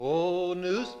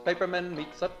newspapermen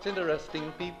meet such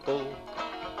interesting people.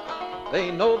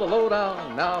 They know the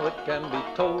lowdown, now it can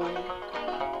be told.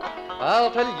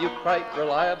 I'll tell you quite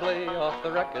reliably off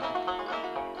the record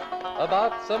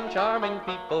about some charming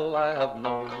people I have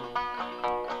known.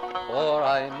 For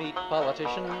I meet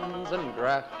politicians and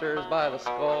grafters by the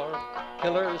score,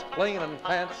 killers plain and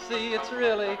fancy, it's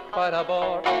really quite a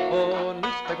bore. Oh,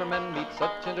 newspapermen meet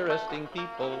such interesting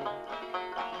people.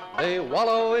 They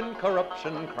wallow in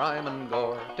corruption, crime and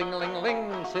gore.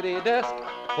 Ting-a-ling-a-ling, city desk,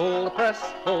 full the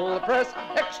press,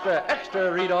 extra,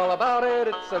 extra, read all about it,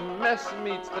 it's a mess,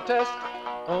 meets the test.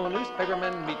 Oh,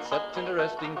 newspapermen meet such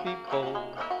interesting people.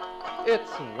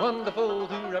 It's wonderful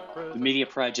to represent. The Media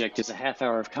Project is a half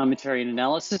hour of commentary and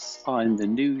analysis on the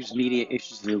news media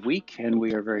issues of the week, and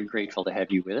we are very grateful to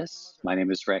have you with us. My name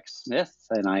is Rex Smith,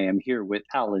 and I am here with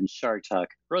Alan Chartock,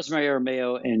 Rosemary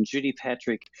Armeo, and Judy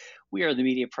Patrick. We are the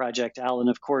Media Project. Alan,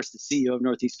 of course, the CEO of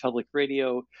Northeast Public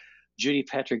Radio. Judy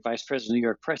Patrick, Vice President of the New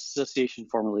York Press Association,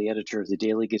 formerly editor of the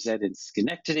Daily Gazette in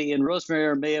Schenectady, and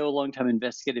Rosemary Armeo, longtime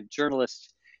investigative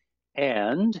journalist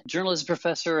and journalism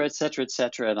professor, et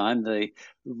cetera, and I'm the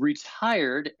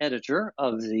retired editor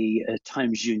of the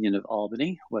Times-Union of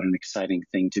Albany. What an exciting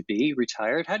thing to be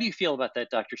retired. How do you feel about that,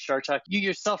 Dr. Chartock? You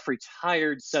yourself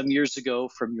retired some years ago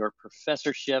from your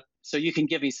professorship, so you can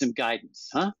give me some guidance,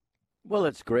 huh? Well,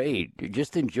 it's great. You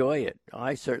just enjoy it.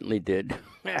 I certainly did.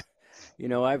 You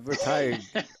know, I've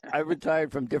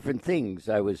retired from different things.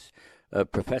 I was a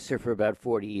professor for about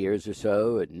 40 years or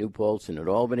so at New Paltz and at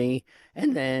Albany.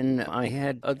 And then I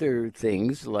had other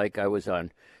things, like I was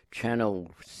on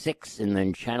Channel 6 and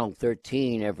then Channel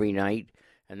 13 every night.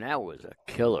 And that was a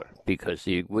killer because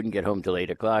you wouldn't get home till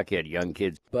 8 o'clock. You had young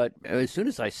kids. But as soon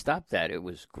as I stopped that, it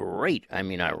was great. I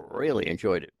mean, I really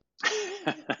enjoyed it.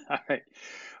 All right.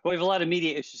 Well, we have a lot of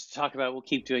media issues to talk about. We'll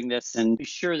keep doing this and be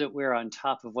sure that we're on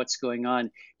top of what's going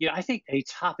on. You know, I think a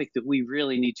topic that we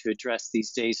really need to address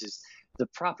these days is the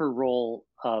proper role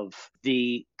of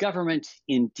the government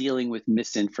in dealing with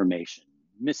misinformation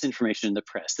in the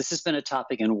press. This has been a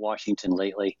topic in Washington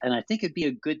lately, and I think it'd be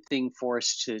a good thing for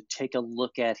us to take a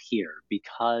look at here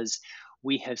because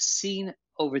we have seen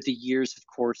over the years, of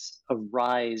course, a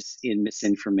rise in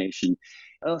misinformation,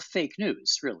 of fake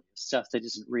news, really, stuff that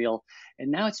isn't real. And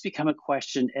now it's become a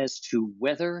question as to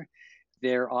whether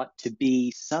there ought to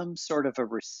be some sort of a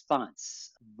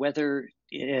response, whether,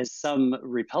 as some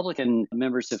Republican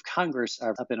members of Congress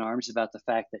are up in arms about the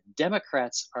fact that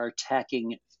Democrats are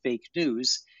attacking fake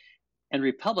news and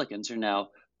Republicans are now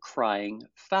crying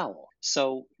foul.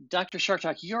 So, Dr.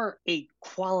 Chartock, you're a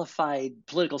qualified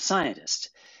political scientist.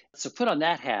 So put on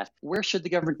that hat, where should the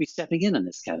government be stepping in on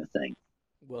this kind of thing?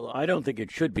 Well, I don't think it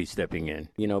should be stepping in.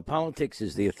 You know, politics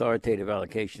is the authoritative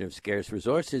allocation of scarce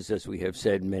resources, as we have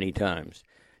said many times.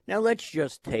 Now, let's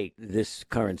just take this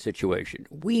current situation.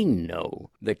 We know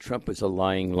that Trump is a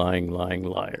lying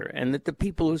liar, and that the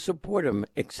people who support him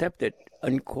accept it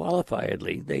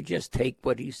unqualifiedly. They just take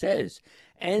what he says.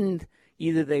 And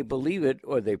either they believe it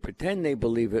or they pretend they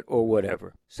believe it or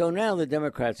whatever. So now the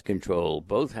Democrats control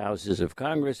both houses of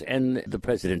Congress and the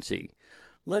presidency.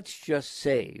 Let's just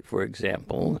say, for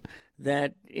example,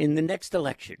 that in the next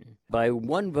election, by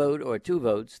one vote or two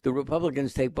votes, the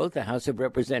Republicans take both the House of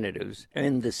Representatives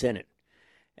and the Senate.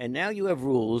 And now you have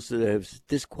rules that have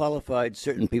disqualified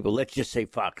certain people, let's just say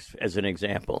Fox as an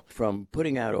example, from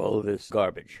putting out all of this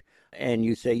garbage. And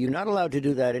you say, you're not allowed to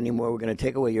do that anymore. We're going to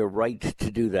take away your right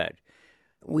to do that.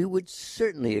 We would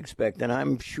certainly expect, and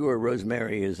I'm sure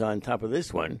Rosemary is on top of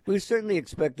this one, we would certainly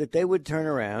expect that they would turn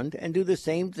around and do the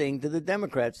same thing to the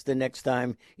Democrats the next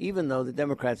time, even though the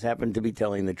Democrats happen to be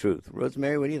telling the truth.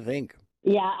 Rosemary, what do you think?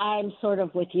 Yeah, I'm sort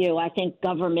of with you. I think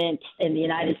government in the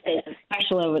United States,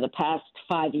 especially over the past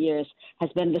 5 years, has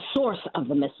been the source of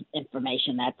the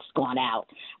misinformation that's gone out.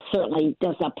 Certainly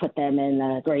does not put them in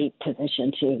a great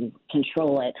position to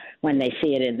control it when they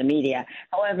see it in the media.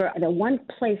 However, the one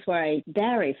place where I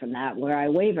vary from that, where I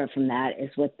waver from that,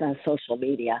 is with social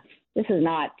media. This is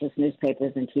not just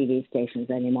newspapers and TV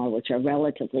stations anymore, which are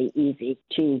relatively easy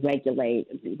to regulate.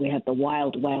 We have the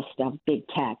wild west of big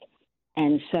tech.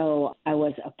 And so I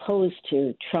was opposed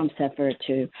to Trump's effort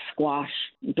to squash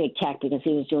big tech because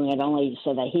he was doing it only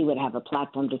so that he would have a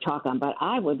platform to talk on. But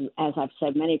I would, as I've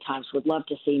said many times, would love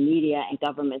to see media and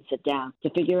government sit down to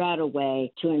figure out a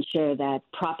way to ensure that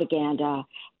propaganda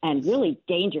and really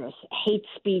dangerous hate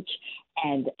speech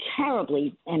and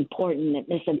terribly important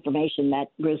misinformation that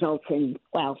results in,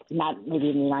 well, not maybe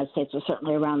in the United States, but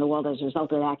certainly around the world has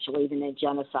resulted actually even in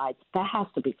genocide. That has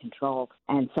to be controlled.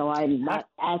 And so I'm not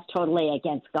as totally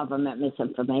against government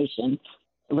misinformation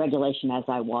regulation as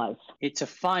I was. It's a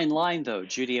fine line, though,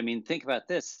 Judy. I mean, think about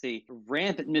this. The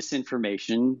rampant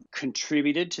misinformation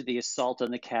contributed to the assault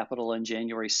on the Capitol on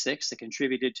January 6th. It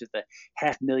contributed to the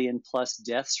 500,000 plus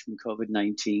deaths from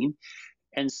COVID-19.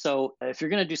 And so if you're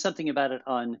going to do something about it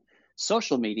on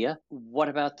social media, what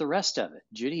about the rest of it?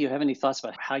 Judy, you have any thoughts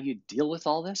about how you deal with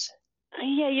all this?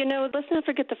 Yeah, let's not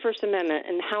forget the First Amendment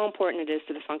and how important it is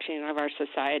to the functioning of our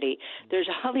society. There's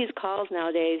all these calls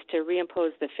nowadays to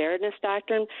reimpose the fairness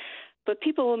doctrine, but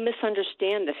people will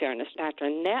misunderstand the fairness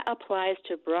doctrine. That applies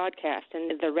to broadcast,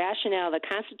 and the rationale, the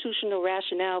constitutional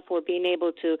rationale for being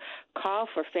able to call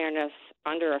for fairness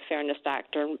under a fairness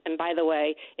doctrine, and by the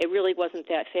way, it really wasn't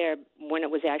that fair when it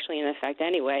was actually in effect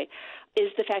anyway, is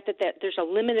the fact that there's a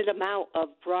limited amount of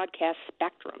broadcast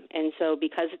spectrum. And so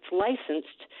because it's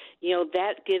licensed,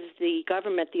 that gives the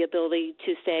government the ability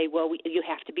to say, well, you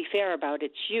have to be fair about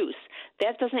its use.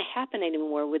 That doesn't happen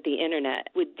anymore with the Internet.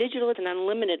 With digital, it's an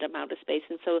unlimited amount of space.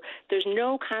 And so there's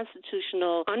no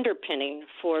constitutional underpinning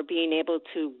for being able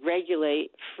to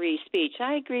regulate free speech.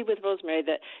 I agree with Rosemary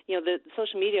that, the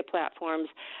social media platforms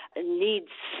need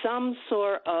some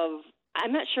sort of,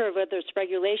 I'm not sure whether it's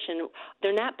regulation.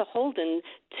 They're not beholden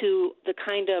to the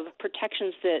kind of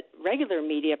protections that regular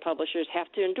media publishers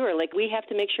have to endure. Like, we have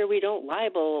to make sure we don't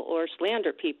libel or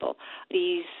slander people.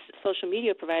 These social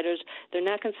media providers, they're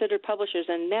not considered publishers,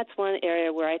 and that's one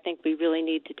area where I think we really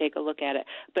need to take a look at it.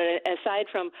 But aside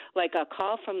from like a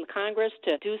call from Congress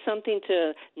to do something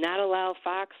to not allow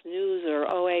Fox News or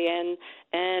OAN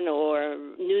or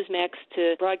Newsmax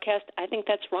to broadcast, I think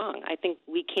that's wrong. I think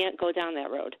we can't go down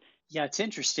that road. Yeah, it's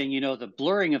interesting. The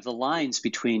blurring of the lines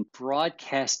between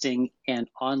broadcasting and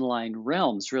online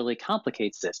realms really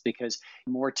complicates this because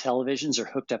more televisions are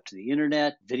hooked up to the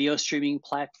internet. Video streaming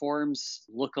platforms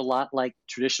look a lot like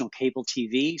traditional cable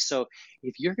TV. So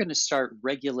if you're going to start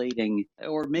regulating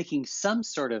or making some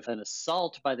sort of an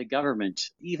assault by the government,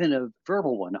 even a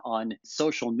verbal one on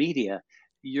social media,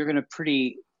 you're going to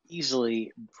pretty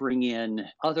easily bring in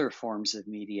other forms of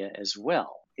media as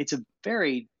well. It's a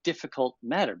very difficult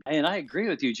matter. And I agree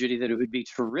with you, Judy, that it would be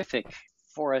terrific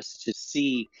for us to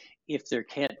see if there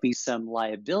can't be some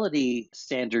liability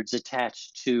standards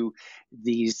attached to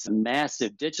these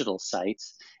massive digital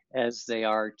sites as they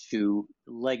are to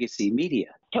legacy media.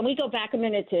 Can we go back a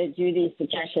minute to Judy's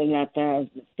suggestion that the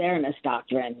fairness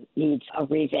doctrine needs a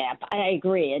revamp? I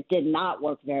agree. It did not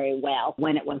work very well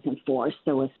when it was enforced.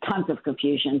 There was tons of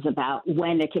confusions about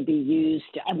when it could be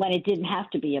used and when it didn't have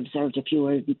to be observed. If you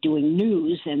were doing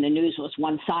news and the news was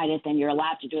one-sided, then you're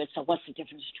allowed to do it. So what's the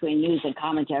difference between news and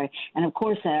commentary? And, of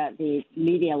course, the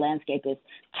media landscape is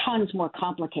tons more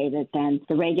complicated than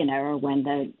the Reagan era when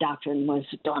the doctrine was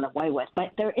done away with.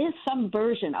 But there is some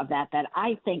version of that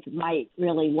I think might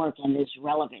really work and is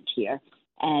relevant here.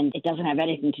 And it doesn't have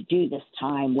anything to do this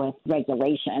time with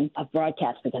regulation of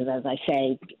broadcast because, as I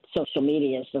say, social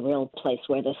media is the real place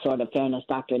where this sort of fairness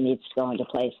doctrine needs to go into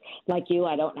place. Like you,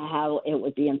 I don't know how it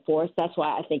would be enforced. That's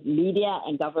why I think media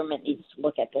and government needs to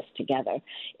look at this together.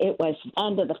 It was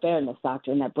under the fairness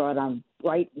doctrine that brought on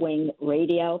right-wing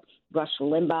radio. Rush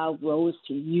Limbaugh rose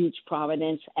to huge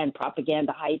prominence and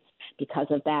propaganda heights because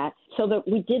of that. So that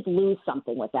we did lose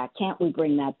something with that. Can't we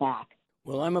bring that back?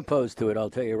 Well, I'm opposed to it.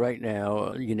 I'll tell you right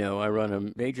now. I run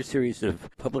a major series of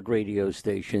public radio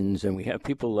stations, and we have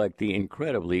people like the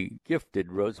incredibly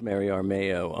gifted Rosemary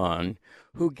Armao on,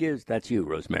 who gives, that's you,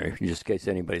 Rosemary, just in case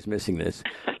anybody's missing this,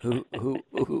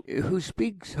 who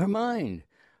speaks her mind.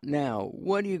 Now,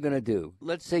 what are you going to do?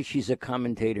 Let's say she's a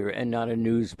commentator and not a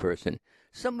news person.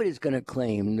 Somebody's going to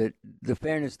claim that the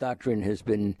fairness doctrine has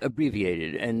been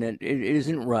abbreviated and that it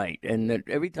isn't right, and that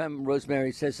every time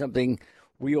Rosemary says something,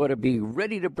 we ought to be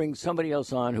ready to bring somebody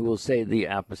else on who will say the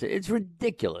opposite. It's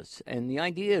ridiculous. And the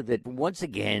idea that, once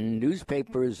again,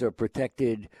 newspapers are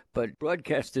protected, but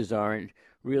broadcasters aren't,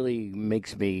 really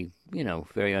makes me,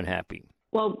 very unhappy.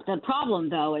 Well, the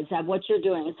problem, though, is that what you're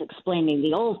doing is explaining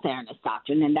the old fairness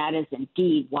doctrine, and that is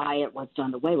indeed why it was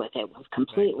done away with. It was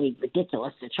completely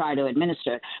ridiculous to try to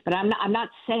administer it. But I'm not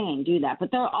saying do that.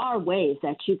 But there are ways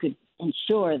that you could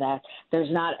ensure that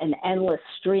there's not an endless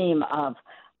stream of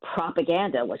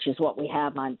propaganda, which is what we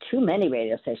have on too many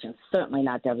radio stations, certainly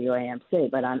not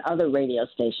WAMC, but on other radio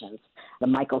stations, the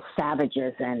Michael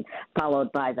Savages and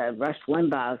followed by the Rush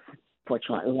Limbaughs.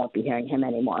 Fortunately, we won't be hearing him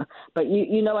anymore. But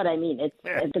you know what I mean.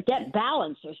 It's to get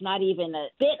balance, there's not even a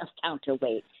bit of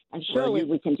counterweight. And surely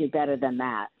we can do better than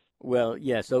that. Well,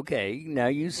 yes, okay. Now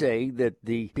you say that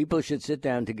the people should sit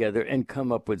down together and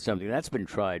come up with something. That's been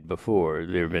tried before.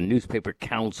 There have been newspaper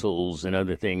councils and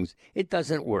other things. It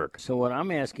doesn't work. So what I'm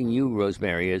asking you,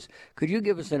 Rosemary, is could you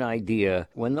give us an idea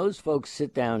when those folks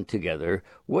sit down together,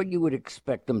 what you would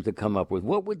expect them to come up with?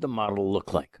 What would the model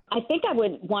look like? I think I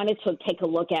would want it to take a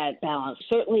look at balance.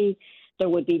 Certainly, there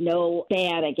would be no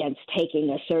ban against taking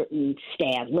a certain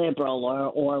stand, liberal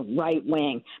or right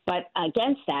wing. But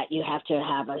against that, you have to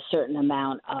have a certain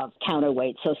amount of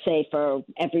counterweight. So say for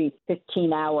every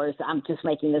 15 hours, I'm just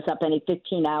making this up, any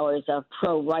 15 hours of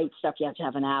pro-right stuff, you have to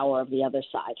have an hour of the other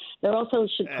side. There also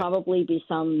should probably be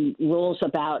some rules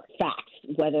about facts,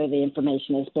 whether the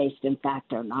information is based in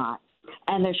fact or not.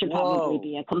 And there should probably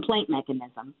be a complaint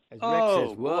mechanism. As Rex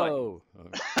says, whoa.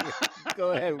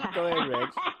 Go ahead,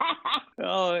 Rex.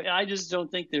 Oh, I just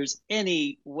don't think there's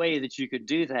any way that you could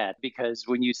do that, because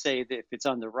when you say that if it's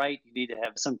on the right, you need to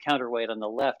have some counterweight on the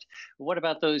left. What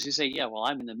about those who say, yeah, well,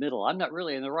 I'm in the middle. I'm not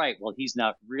really in the right. Well, he's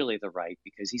not really the right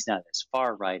because he's not as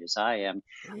far right as I am.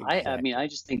 Exactly. I mean, I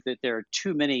just think that there are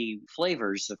too many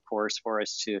flavors, of course, for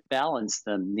us to balance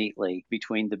them neatly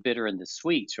between the bitter and the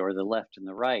sweet, or the left and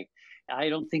the right. I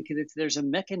don't think that there's a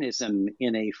mechanism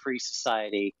in a free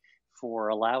society for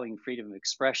allowing freedom of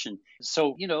expression.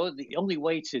 So, the only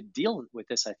way to deal with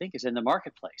this, I think, is in the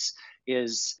marketplace,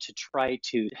 is to try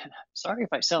to, sorry if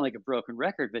I sound like a broken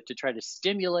record, but to try to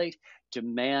stimulate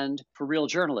demand for real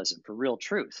journalism, for real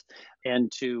truth,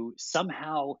 and to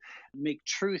somehow make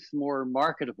truth more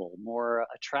marketable, more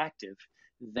attractive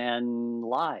than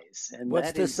lies. And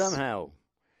what's the somehow?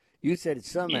 You said it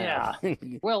somehow. Yeah.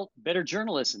 Well, better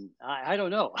journalism. I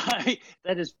don't know.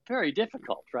 That is very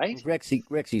difficult, right?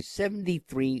 Rexy,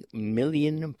 73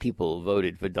 million people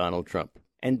voted for Donald Trump.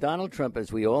 And Donald Trump,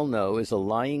 as we all know, is a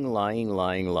lying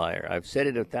liar. I've said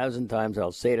it 1,000 times.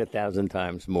 I'll say it 1,000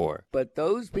 times more. But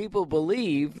those people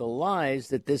believe the lies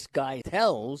that this guy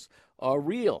tells are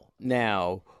real.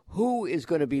 Now, who is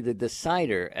going to be the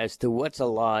decider as to what's a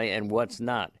lie and what's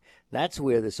not? That's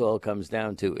where this all comes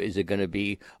down to. Is it going to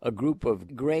be a group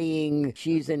of graying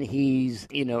she's and he's,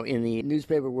 in the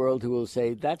newspaper world who will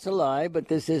say, that's a lie, but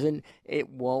this isn't, it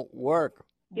won't work.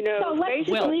 So let's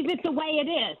just leave it the way it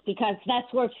is, because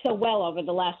that's worked so well over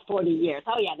the last 40 years.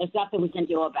 Oh, yeah, there's nothing we can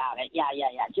do about it. Yeah.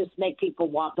 Just make people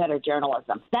want better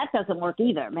journalism. That doesn't work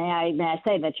either. May I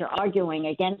say that you're arguing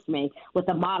against me with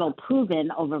a model proven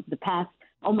over the past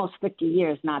almost 50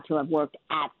 years not to have worked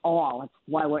at all. It's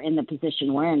why we're in the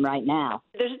position we're in right now.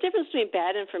 There's a difference between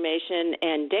bad information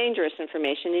and dangerous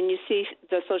information, and you see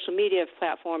the social media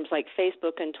platforms like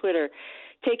Facebook and Twitter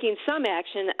taking some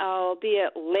action,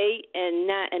 albeit late and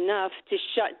not enough, to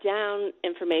shut down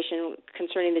information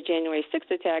concerning the January 6th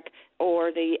attack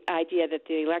or the idea that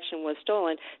the election was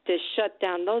stolen, to shut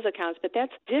down those accounts. But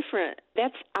that's different.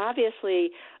 That's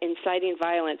obviously inciting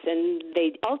violence, and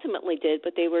they ultimately did,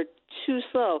 but they were too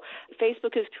slow.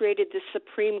 Facebook has created this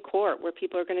Supreme Court where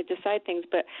people are going to decide things,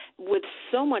 but with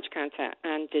so much content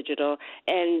on digital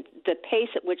and the pace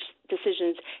at which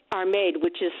decisions are made,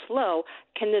 which is slow,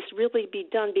 can this really be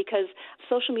done? Because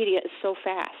social media is so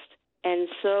fast and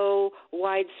so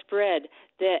widespread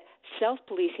that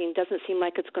self-policing doesn't seem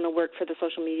like it's going to work for the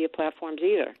social media platforms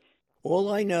either.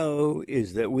 All I know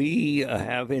is that we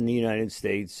have in the United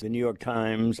States the New York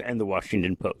Times and the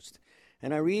Washington Post.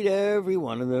 And I read every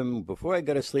one of them before I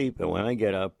go to sleep and when I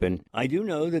get up. And I do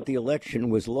know that the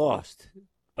election was lost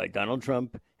by Donald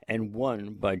Trump and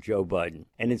won by Joe Biden.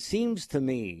 And it seems to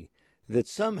me that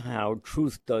somehow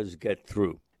truth does get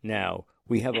through. Now,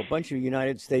 we have a bunch of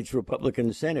United States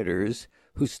Republican senators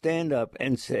who stand up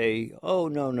and say, oh,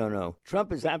 no,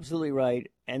 Trump is absolutely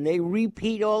right. And they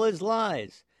repeat all his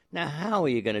lies. Now, how are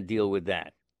you going to deal with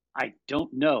that? I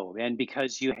don't know. And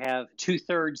because you have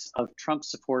 2/3 of Trump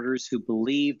supporters who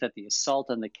believe that the assault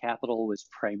on the Capitol was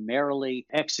primarily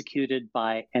executed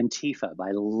by Antifa,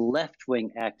 by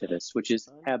left-wing activists, which is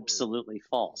absolutely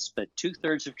false. But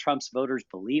 2/3 of Trump's voters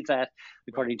believe that,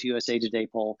 according to USA Today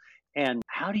poll. And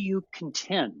how do you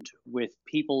contend with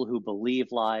people who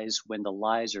believe lies when the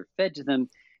lies are fed to them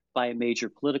by a major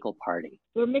political party?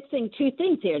 We're mixing two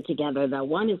things here together, though.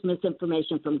 One is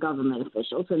misinformation from government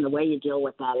officials, and the way you deal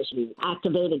with that is you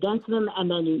activate against them, and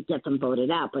then you get them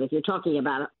voted out. But if you're talking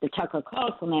about the Tucker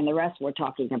Carlson and the rest, we're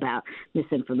talking about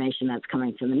misinformation that's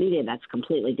coming from the media. That's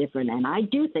completely different, and I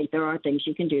do think there are things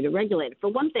you can do to regulate it. For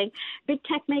one thing, big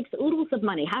tech makes oodles of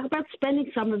money. How about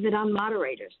spending some of it on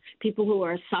moderators, people who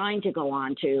are assigned to go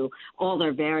on to all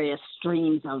their various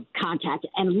streams of contact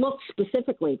and look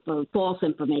specifically for false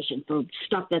information, for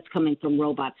stuff that's coming from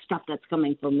robots, stuff that's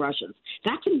coming from Russians.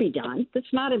 That can be done.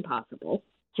 That's not impossible.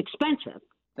 It's expensive,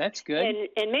 That's good.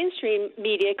 And mainstream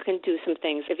media can do some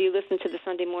things. If you listen to the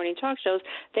Sunday morning talk shows,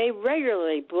 they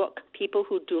regularly book people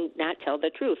who do not tell the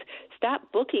truth. Stop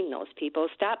booking those people.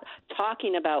 Stop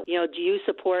talking about, do you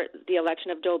support the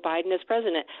election of Joe Biden as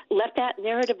president? Let that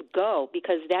narrative go,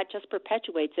 because that just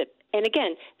perpetuates it. And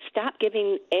again, stop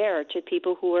giving air to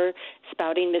people who are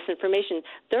spouting misinformation.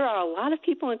 There are a lot of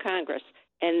people in Congress,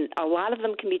 and a lot of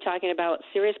them can be talking about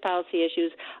serious policy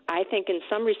issues. I think in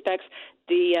some respects,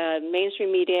 the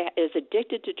mainstream media is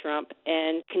addicted to Trump,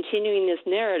 and continuing this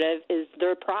narrative is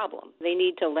their problem. They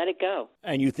need to let it go.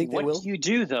 And you think they will? What do you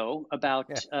do, though, about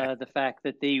the fact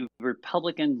that the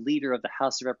Republican leader of the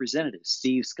House of Representatives,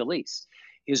 Steve Scalise,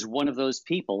 is one of those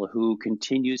people who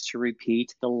continues to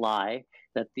repeat the lie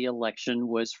that the election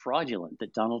was fraudulent,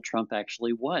 that Donald Trump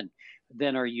actually won?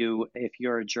 Then if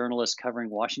you're a journalist covering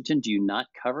Washington, do you not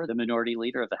cover the minority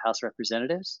leader of the House of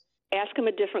Representatives? Ask him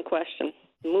a different question.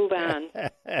 Move on.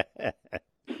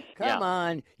 Come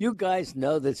on. You guys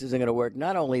know this isn't going to work.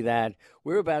 Not only that,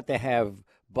 we're about to have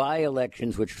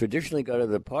by-elections, which traditionally go to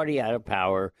the party out of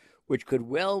power, which could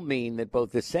well mean that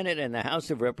both the Senate and the House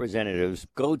of Representatives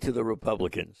go to the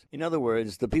Republicans. In other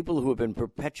words, the people who have been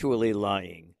perpetually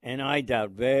lying. And I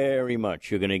doubt very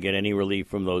much you're going to get any relief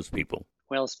from those people.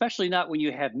 Well, especially not when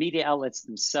you have media outlets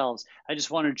themselves. I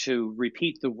just wanted to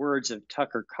repeat the words of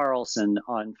Tucker Carlson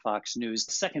on Fox News,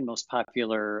 the second most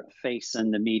popular face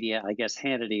in the media. I guess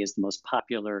Hannity is the most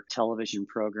popular television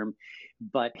program.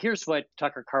 But here's what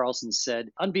Tucker Carlson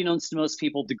said. Unbeknownst to most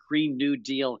people, the Green New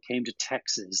Deal came to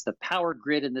Texas. The power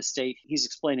grid in the state, he's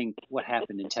explaining what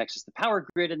happened in Texas. The power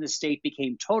grid in the state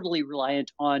became totally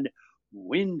reliant on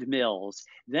windmills.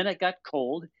 Then it got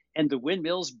cold, and the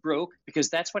windmills broke, because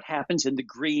that's what happens in the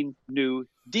Green New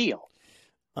Deal.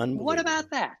 What about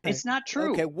that? It's not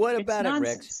true. Okay, what about it,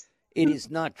 Rex? It is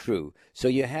not true. So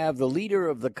you have the leader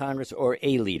of the Congress, or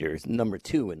a leader, number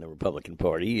 2 in the Republican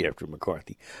Party after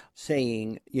McCarthy,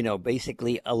 saying,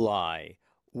 basically a lie.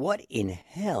 What in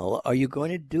hell are you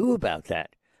going to do about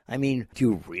that? I mean, do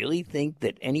you really think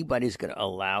that anybody's going to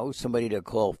allow somebody to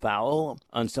call foul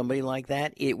on somebody like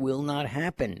that? It will not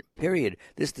happen, period.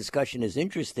 This discussion is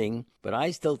interesting, but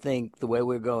I still think the way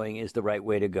we're going is the right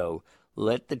way to go.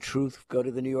 Let the truth go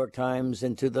to the New York Times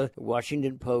and to the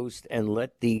Washington Post, and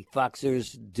let the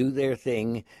Foxers do their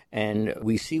thing. And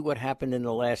we see what happened in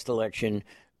the last election.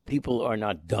 People are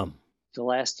not dumb. The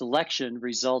last election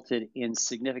resulted in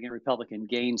significant Republican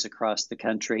gains across the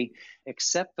country,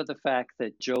 except for the fact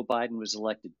that Joe Biden was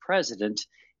elected president,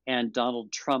 and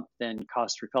Donald Trump then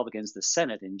cost Republicans the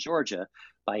Senate in Georgia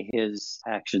by his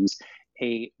actions.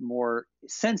 A more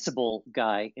sensible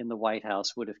guy in the White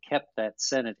House would have kept that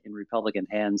Senate in Republican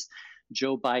hands.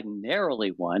 Joe Biden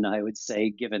narrowly won, I would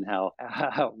say, given how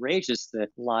outrageous the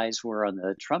lies were on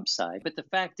the Trump side. But the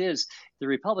fact is, the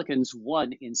Republicans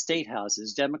won in state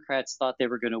houses. Democrats thought they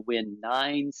were going to win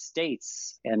 9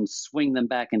 states and swing them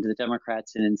back into the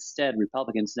Democrats. And instead,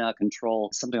 Republicans now control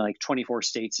something like 24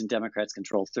 states and Democrats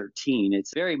control 13.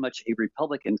 It's very much a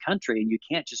Republican country, and you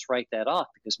can't just write that off,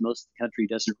 because most of the country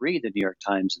doesn't read the New York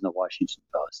Times and the Washington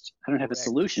Post. I don't have a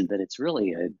solution, but it's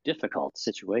really a difficult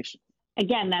situation.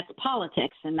 Again, that's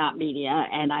politics and not media,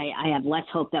 and I have less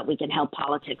hope that we can help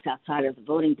politics outside of the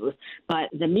voting booth. But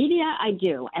the media, I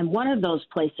do. And one of those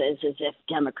places is if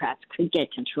Democrats could get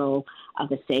control of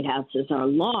the state houses, or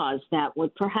laws that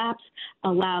would perhaps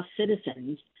allow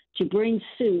citizens to bring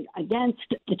suit against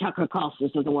the Tucker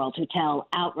Carlsons of the world who tell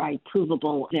outright,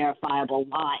 provable, verifiable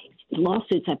lies.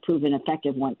 Lawsuits have proven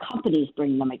effective when companies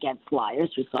bring them against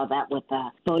liars. We saw that with the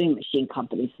voting machine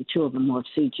companies, the 2 of them who have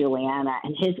sued Giuliani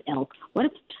and his ilk. What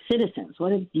if citizens,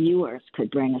 what if viewers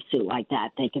could bring a suit like that?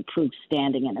 They could prove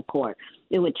standing in a court.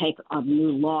 It would take a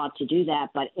new law to do that,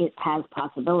 but it has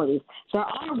possibilities. There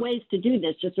are ways to do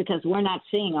this, just because we're not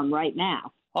seeing them right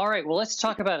now. All right, well, let's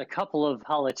talk about a couple of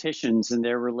politicians and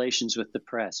their relations with the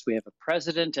press. We have a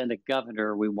president and a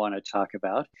governor we want to talk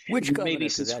about. Which governor Maybe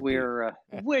could since that we're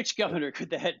which governor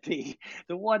could that be?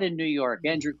 The one in New York,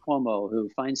 Andrew Cuomo, who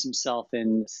finds himself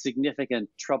in significant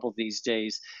trouble these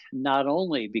days, not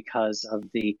only because of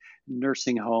the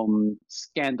nursing home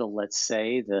scandal, let's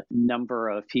say, the number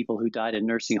of people who died in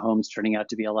nursing homes turning out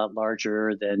to be a lot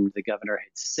larger than the governor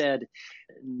had said.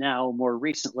 Now, more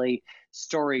recently,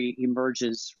 story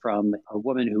emerges from a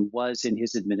woman who was in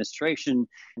his administration,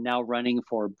 now running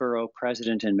for borough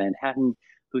president in Manhattan,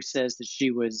 who says that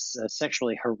she was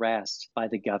sexually harassed by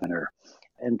the governor.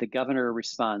 And the governor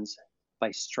responds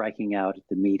by striking out at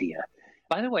the media.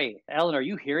 By the way, Alan, are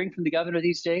you hearing from the governor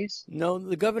these days? No,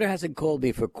 the governor hasn't called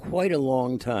me for quite a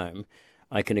long time.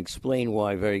 I can explain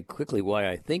very quickly why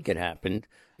I think it happened.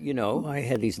 I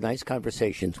had these nice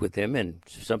conversations with him, and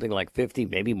something like 50,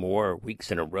 maybe more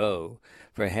weeks in a row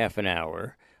for half an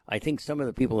hour. I think some of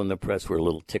the people in the press were a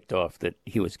little ticked off that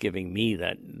he was giving me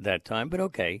that time, but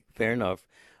okay, fair enough.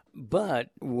 But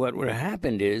what would have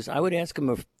happened is I would ask him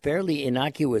a fairly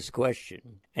innocuous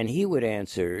question, and he would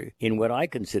answer in what I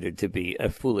considered to be a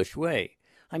foolish way.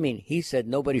 I mean, he said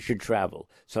nobody should travel.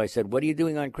 So I said, "What are you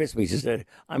doing on Christmas?" He said,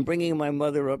 "I'm bringing my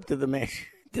mother up to the mansion."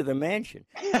 To the mansion.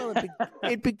 Well,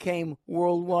 it became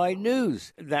worldwide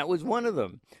news. That was one of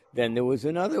them. Then there was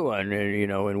another one,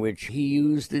 in which he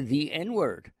used the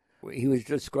N-word. He was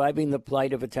describing the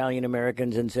plight of Italian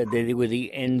Americans and said that they were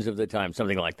the ends of the time,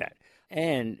 something like that.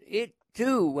 And it,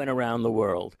 too, went around the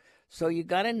world. So you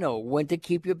got to know when to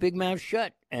keep your big mouth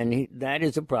shut, and that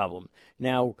is a problem.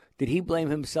 Now, did he blame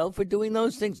himself for doing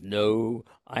those things? No.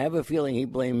 I have a feeling he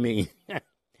blamed me.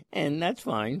 And that's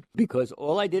fine, because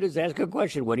all I did is ask a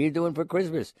question. What are you doing for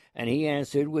Christmas? And he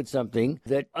answered with something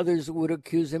that others would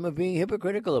accuse him of being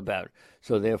hypocritical about.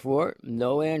 So therefore,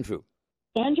 no Andrew.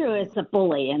 Andrew is a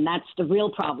bully, and that's the real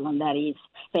problem that he's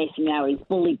facing now. He's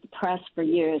bullied the press for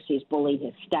years. He's bullied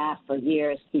his staff for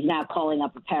years. He's now calling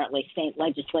up apparently state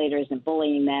legislators and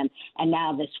bullying them. And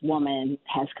now this woman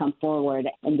has come forward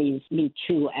in the Me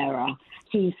Too era.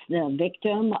 He's the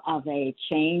victim of a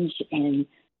change in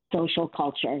social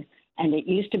culture, and it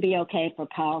used to be okay for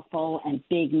powerful and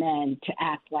big men to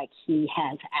act like he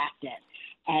has acted.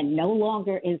 And no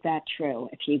longer is that true.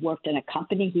 If he worked in a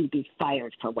company, he'd be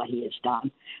fired for what he has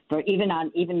done. For even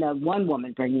the one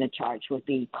woman bringing the charge would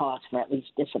be cause for at least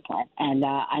discipline. And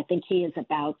I think he is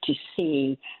about to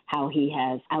see how he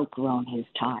has outgrown his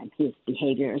time. His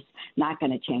behavior is not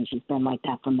going to change. He's been like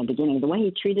that from the beginning. The way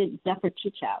he treated Zephyr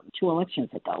Teachout 2 elections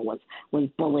ago was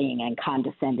bullying and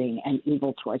condescending and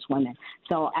evil towards women.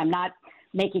 So I'm not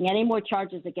making any more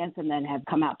charges against him than have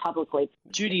come out publicly.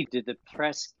 Judy, did the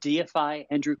press deify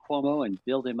Andrew Cuomo and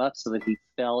build him up so that he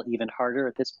fell even harder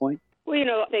at this point?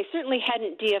 Well, they certainly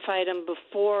hadn't deified him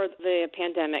before the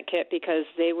pandemic hit because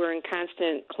they were in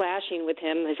constant clashing with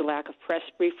him. His lack of press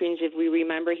briefings, if we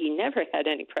remember, he never had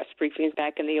any press briefings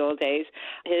back in the old days.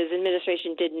 His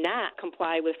administration did not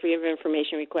comply with freedom of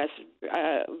information requests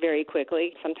very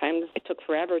quickly. Sometimes it took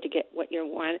forever to get what you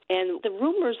want. And the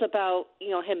rumors about,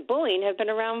 him bullying have been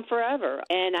around forever.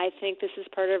 And I think this is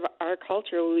part of our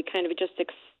culture where we kind of just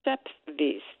accept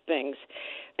these things.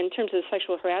 In terms of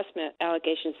sexual harassment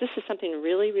allegations, this is something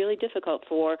really, really difficult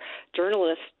for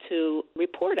journalists to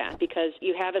report on because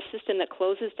you have a system that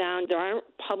closes down. There aren't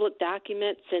public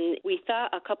documents. And we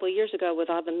thought a couple of years ago with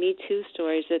all the Me Too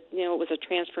stories that, it was a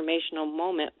transformational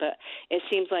moment. But it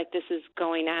seems like this is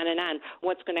going on and on.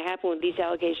 What's going to happen with these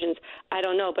allegations, I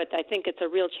don't know. But I think it's a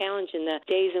real challenge in the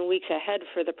days and weeks ahead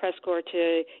for the press corps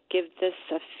to give this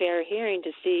a fair hearing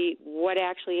to see what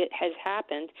actually has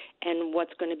happened and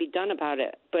what's going to be done about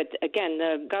it. But again,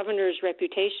 the governor's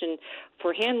reputation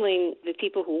for handling the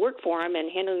people who work for him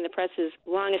and handling the press is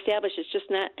long established. It's just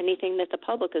not anything that the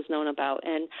public has known about.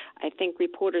 And I think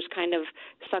reporters kind of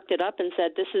sucked it up and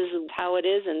said, this is how it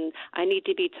is, and I need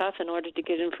to be tough in order to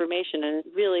get information. And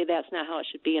really, that's not how it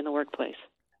should be in the workplace.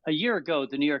 A year ago,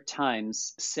 the New York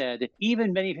Times said,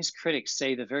 even many of his critics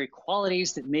say the very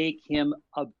qualities that make him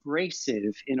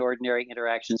abrasive in ordinary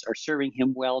interactions are serving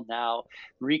him well now.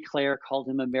 Marie Claire called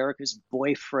him America's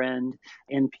boyfriend.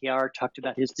 NPR talked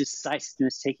about his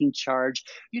decisiveness, taking charge.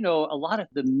 A lot of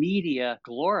the media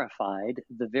glorified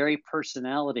the very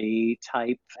personality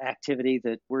type activity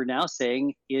that we're now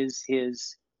saying is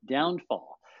his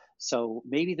downfall. So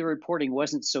maybe the reporting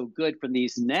wasn't so good from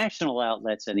these national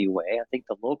outlets anyway. I think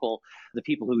the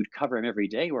people who would cover him every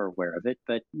day were aware of it,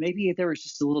 but maybe there was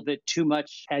just a little bit too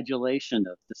much adulation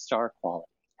of the star quality.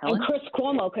 Helen? And Chris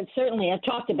Cuomo could certainly have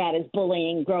talked about his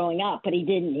bullying growing up, but he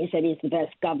didn't. He said he's the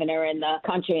best governor in the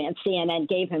country, and CNN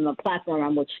gave him a platform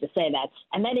on which to say that.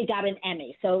 And then he got an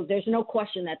Emmy. So there's no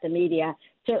question that the media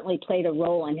certainly played a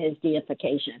role in his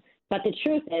deification. But the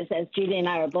truth is, as Judy and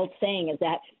I are both saying, is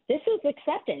that this is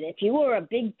accepted. If you were a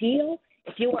big deal,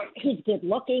 he's good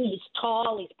looking, he's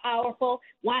tall, he's powerful,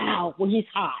 wow, well, he's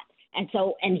hot.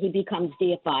 And he becomes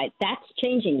deified. That's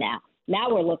changing now.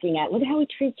 Now we're looking at, look at how he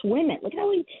treats women. Look at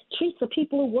how he treats the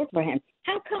people who work for him.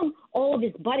 How come all of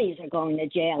his buddies are going to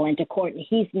jail and to court and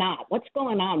he's not? What's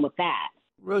going on with that?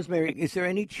 Rosemary, is there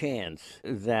any chance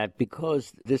that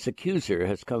because this accuser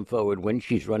has come forward when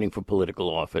she's running for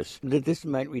political office, that this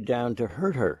might redound to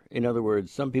hurt her? In other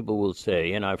words, some people will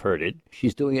say, and I've heard it,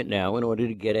 she's doing it now in order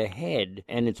to get ahead,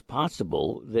 and it's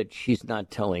possible that she's not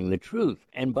telling the truth.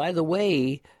 And by the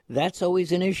way, that's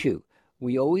always an issue.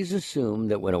 We always assume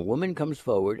that when a woman comes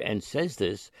forward and says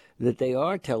this, that they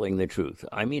are telling the truth.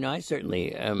 I mean, I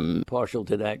certainly am partial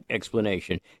to that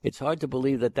explanation. It's hard to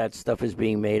believe that that stuff is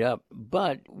being made up.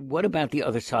 But what about the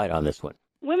other side on this one?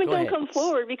 Women Go don't ahead. come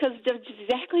forward because of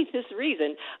exactly this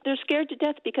reason. They're scared to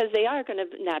death because they are going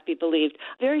to not be believed.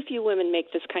 Very few women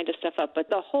make this kind of stuff up,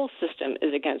 but the whole system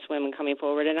is against women coming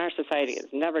forward, and our society is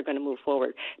never going to move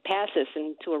forward past this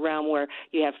into a realm where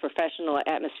you have professional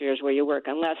atmospheres where you work,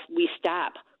 unless we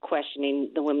stop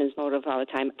questioning the women's motive all the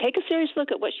time. Take a serious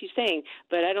look at what she's saying,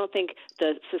 but I don't think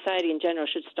the society in general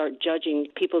should start judging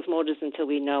people's motives until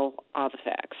we know all the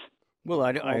facts. Well,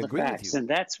 I All the agree facts. with you. And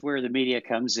that's where the media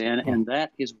comes in, and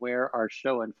that is where our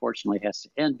show unfortunately has to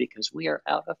end because we are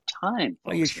out of time.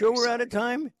 Are you folks. sure we're out of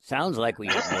time? Sounds like we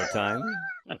have more time.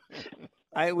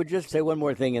 I would just say one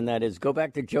more thing, and that is go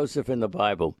back to Joseph in the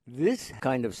Bible. This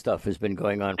kind of stuff has been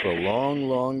going on for a long,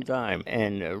 long time.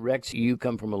 And Rex, you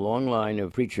come from a long line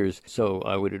of preachers, so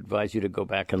I would advise you to go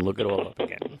back and look it all up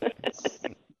again.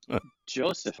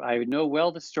 Joseph. I know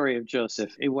well the story of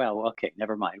Joseph. Well, okay,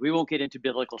 never mind. We won't get into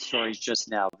biblical stories just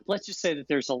now. Let's just say that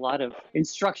there's a lot of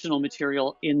instructional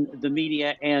material in the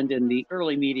media and in the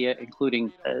early media,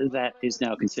 including that is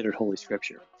now considered Holy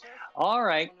Scripture. All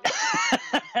right.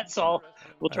 That's all.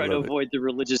 We'll try to avoid the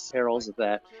religious perils of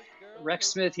that. Rex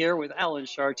Smith here with Alan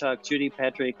Shartok, Judy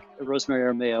Patrick,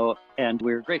 Rosemary Armeo, and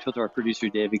we're grateful to our producer,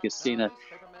 David Castina,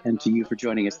 and to you for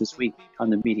joining us this week on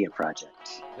the Media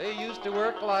Project. They used to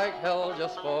work like hell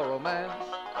just for romance,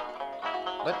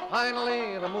 but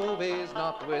finally the movies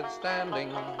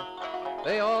notwithstanding,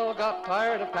 they all got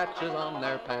tired of patches on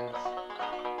their pants.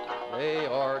 They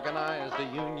organized a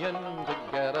union to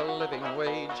get a living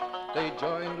wage. They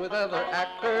joined with other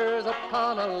actors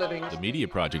upon a living. The Media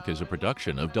Project is a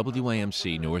production of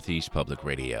WAMC Northeast Public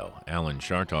Radio. Alan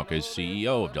Shartok is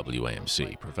CEO of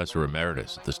WAMC, Professor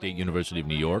Emeritus at the State University of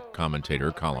New York,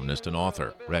 commentator, columnist, and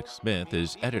author. Rex Smith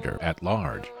is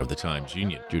Editor-at-Large of the Times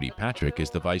Union. Judy Patrick is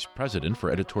the Vice President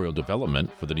for Editorial Development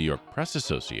for the New York Press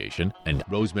Association. And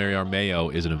Rosemary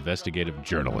Armeo is an investigative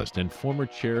journalist and former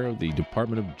chair of the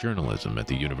Department of Journalism at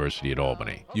the University at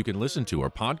Albany. You can listen to or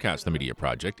podcast The Media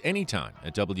Project anytime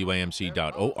at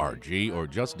WAMC.org or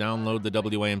just download the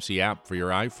WAMC app for your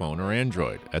iPhone or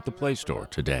Android at the Play Store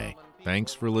today.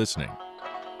 Thanks for listening.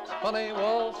 It's funny,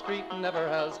 Wall Street never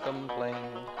has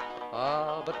complained.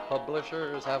 Ah, but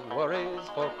publishers have worries,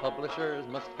 for publishers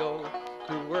must go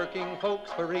to working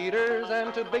folks for readers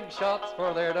and to big shots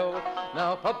for their dough.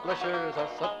 Now publishers are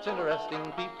such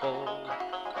interesting people.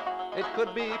 It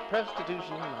could be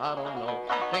prostitution, I don't know.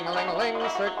 Ting-a-ling-a-ling,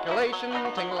 circulation,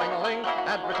 ting-a-ling-a-ling,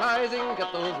 advertising,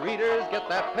 get those readers, get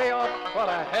that payoff. What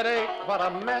a headache, what a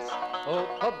mess. Oh,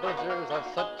 publishers are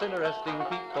such interesting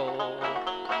people.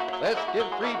 Let's give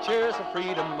 3 cheers for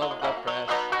freedom of the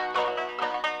press.